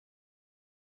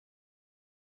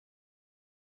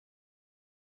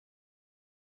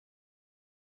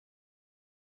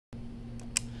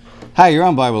Hi, you're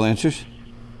on Bible Answers.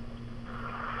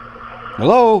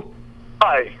 Hello?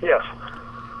 Hi, yes.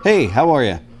 Hey, how are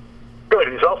you? Good,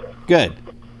 yourself? Good.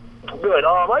 Good.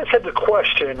 I just had the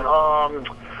question.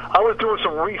 I was doing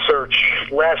some research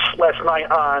last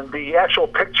night on the actual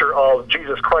picture of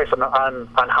Jesus Christ on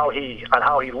how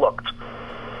he looked,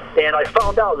 and I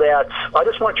found out that I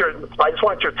just want your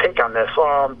take on this.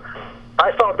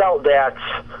 I found out that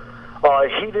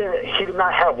he did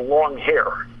not have long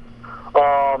hair.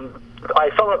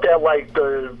 I found out that like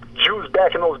the Jews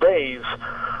back in those days,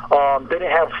 they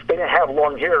didn't have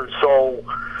long hair, so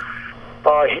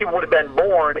he would have been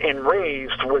born and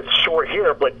raised with short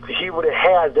hair, but he would have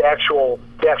had the actual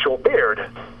beard.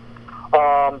 Then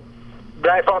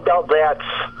I found out that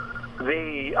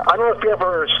I don't know if you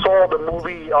ever saw the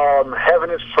movie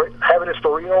Heaven is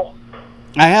for Real.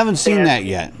 I haven't seen that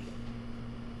yet.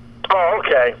 Oh,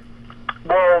 okay.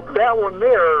 Well, that one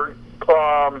there,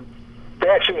 they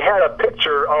actually had a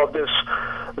picture of this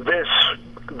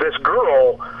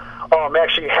girl.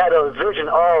 Actually had a vision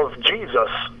of Jesus,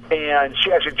 and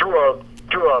she actually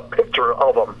drew a picture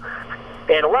of him.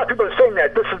 And a lot of people are saying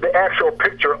that this is the actual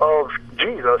picture of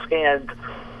Jesus, and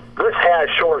this has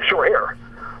short hair.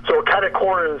 So it kind of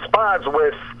corresponds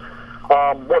with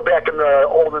what back in the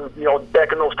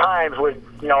back in those times when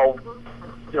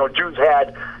Jews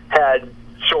had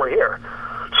short hair.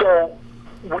 So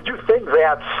would you think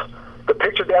that the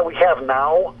picture that we have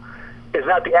now is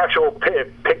not the actual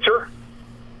picture?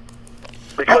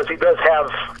 Because he does have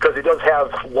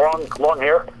long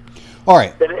hair. All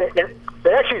right. And it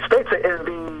actually states it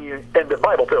in the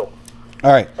Bible too.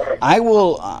 All right. I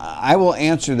will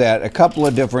answer that. A couple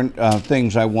of different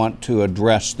things I want to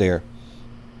address there.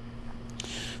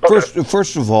 Okay.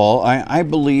 First of all, I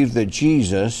believe that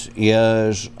Jesus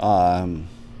is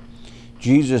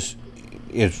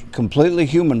completely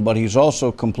human, but he's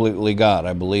also completely God.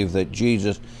 I believe that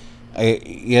Jesus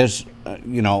is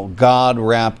God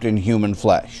wrapped in human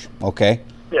flesh. Okay?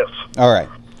 Yes. All right.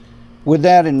 With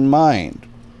that in mind,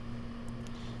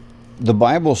 the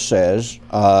Bible says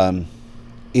all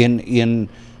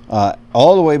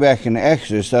the way back in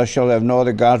Exodus, thou shalt have no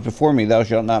other gods before me. Thou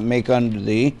shalt not make unto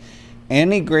thee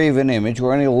any graven image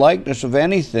or any likeness of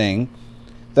anything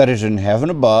that is in heaven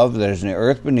above, that is in the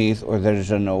earth beneath, or that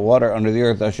is in the water under the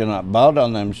earth. Thou shalt not bow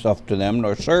down thyself to them,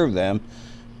 nor serve them.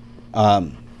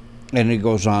 And it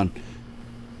goes on.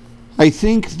 I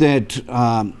think that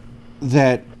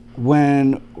that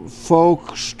when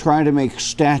folks try to make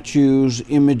statues,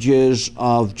 images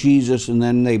of Jesus, and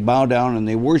then they bow down and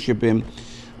they worship him,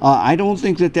 I don't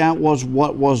think that was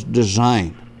what was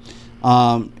designed.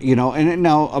 And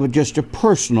now just a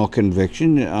personal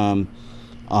conviction. And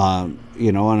I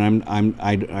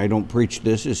don't preach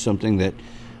this as something that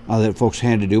folks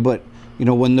had to do, but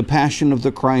when The Passion of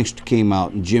the Christ came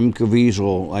out, and Jim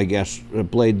Caviezel, I guess,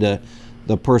 played the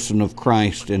person of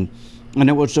Christ, and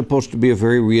it was supposed to be a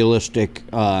very realistic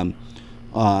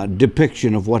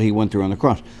depiction of what he went through on the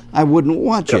cross, I wouldn't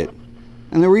watch it.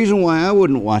 And the reason why I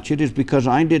wouldn't watch it is because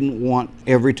I didn't want,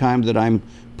 every time that I'm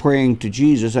praying to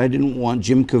Jesus, I didn't want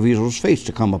Jim Caviezel's face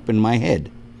to come up in my head.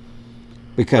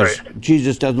 Because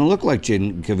Jesus doesn't look like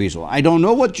Jim Caviezel. I don't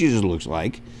know what Jesus looks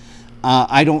like.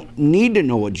 I don't need to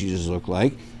know what Jesus looked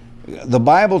like. The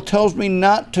Bible tells me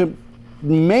not to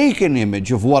make an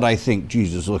image of what I think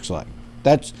Jesus looks like.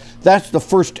 That's the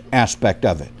first aspect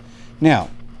of it. Now,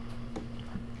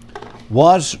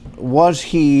 was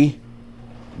he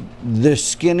the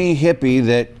skinny hippie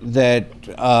that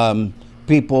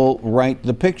people write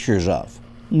the pictures of?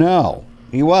 No,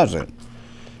 he wasn't.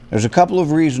 There's a couple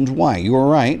of reasons why. You were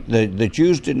right. The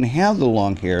Jews didn't have the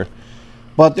long hair.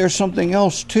 But there's something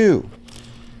else too.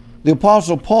 The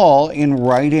Apostle Paul, in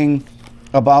writing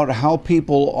about how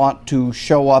people ought to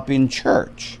show up in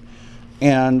church,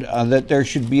 and that there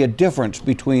should be a difference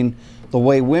between the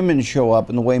way women show up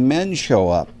and the way men show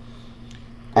up.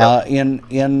 In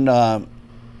 1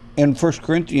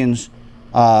 Corinthians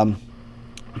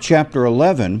chapter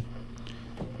 11,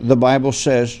 the Bible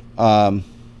says,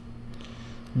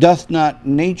 doth not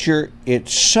nature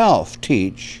itself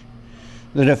teach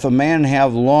that if a man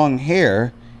have long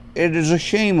hair, it is a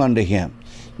shame unto him?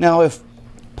 Now, if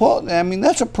Paul,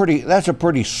 that's a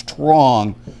pretty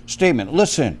strong statement.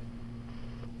 Listen,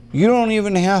 you don't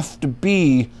even have to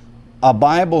be a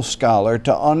Bible scholar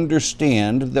to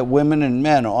understand that women and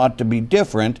men ought to be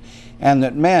different, and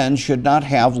that men should not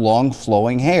have long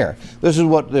flowing hair. This is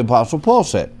what the Apostle Paul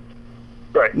said.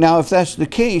 Right. Now, if that's the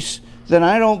case, then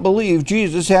I don't believe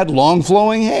Jesus had long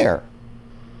flowing hair.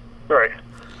 Right.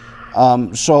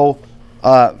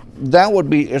 That would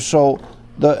be, so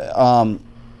the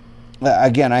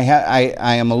again,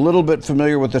 I am a little bit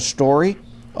familiar with the story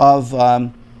of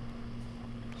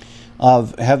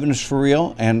Heaven is for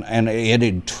Real, and it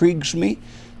intrigues me,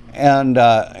 and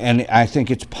I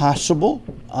think it's possible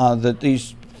that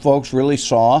these folks really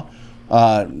saw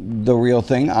the real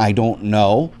thing. I don't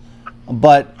know,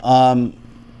 but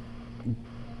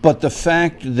the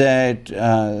fact that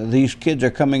these kids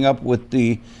are coming up with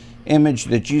the image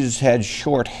that Jesus had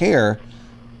short hair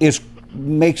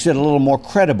makes it a little more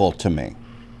credible to me.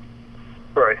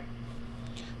 Right.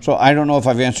 So I don't know if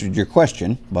I've answered your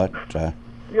question, but one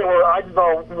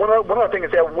other thing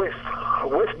is that with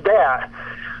that,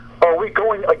 are we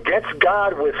going against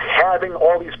God with having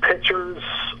all these pictures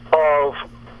of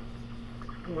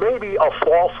maybe a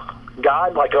false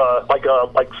God, like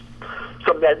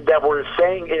something that we're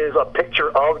saying is a picture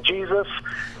of Jesus,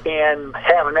 and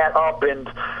having that up and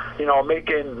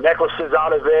making necklaces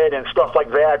out of it and stuff like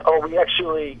that? Are we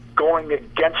actually going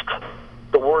against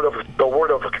the word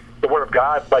of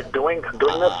God by doing this?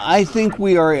 I think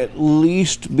we are at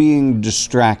least being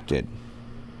distracted,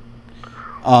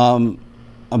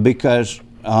 because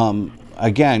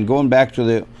again, going back to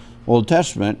the Old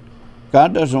Testament,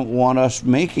 God doesn't want us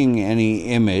making any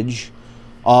image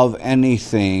of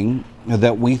anything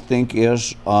that we think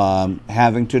is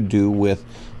having to do with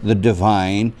the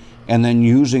divine, and then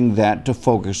using that to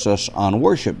focus us on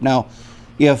worship. Now,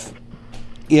 if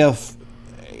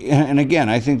and again,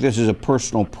 I think this is a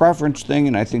personal preference thing,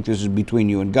 and I think this is between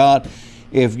you and God.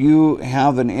 If you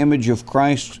have an image of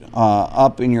Christ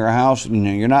up in your house, and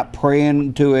you're not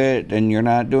praying to it, and you're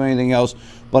not doing anything else,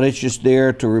 but it's just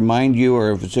there to remind you,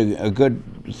 or if it's a good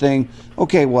thing,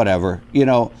 okay, whatever.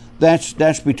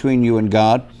 That's between you and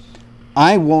God.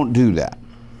 I won't do that,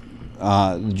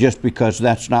 just because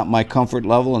that's not my comfort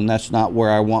level, and that's not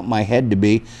where I want my head to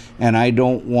be. And I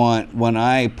don't want, when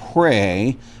I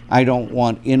pray, I don't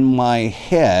want in my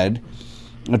head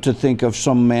to think of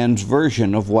some man's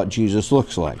version of what Jesus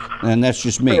looks like. And that's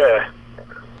just me.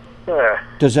 Yeah.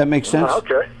 Does that make sense?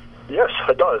 Okay. Yes,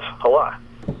 it does. A lot.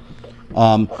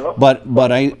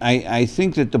 But I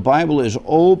think that the Bible is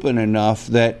open enough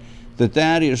that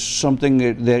is something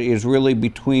that is really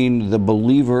between the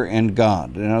believer and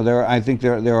God. I think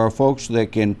there are folks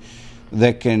that can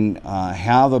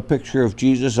have a picture of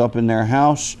Jesus up in their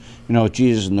house,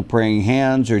 Jesus in the praying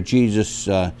hands, or Jesus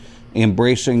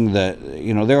embracing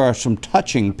there are some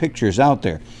touching pictures out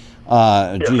there.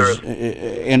 Yes, Jesus,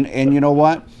 and you know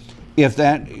what? If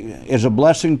that is a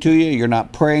blessing to you, you're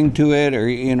not praying to it, or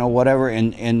whatever,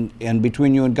 and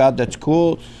between you and God, that's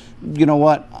cool. You know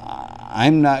what?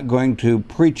 I'm not going to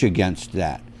preach against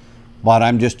that, but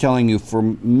I'm just telling you, for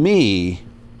me,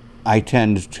 I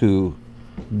tend to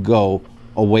go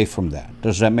away from that.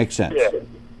 Does that make sense? Yeah.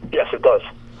 Yes, it does.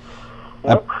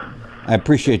 Well, I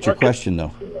appreciate your question,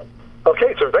 though.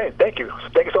 Okay, sir. Thank you.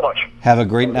 Thank you so much. Have a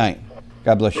great night.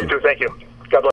 God bless you. You too. Thank you.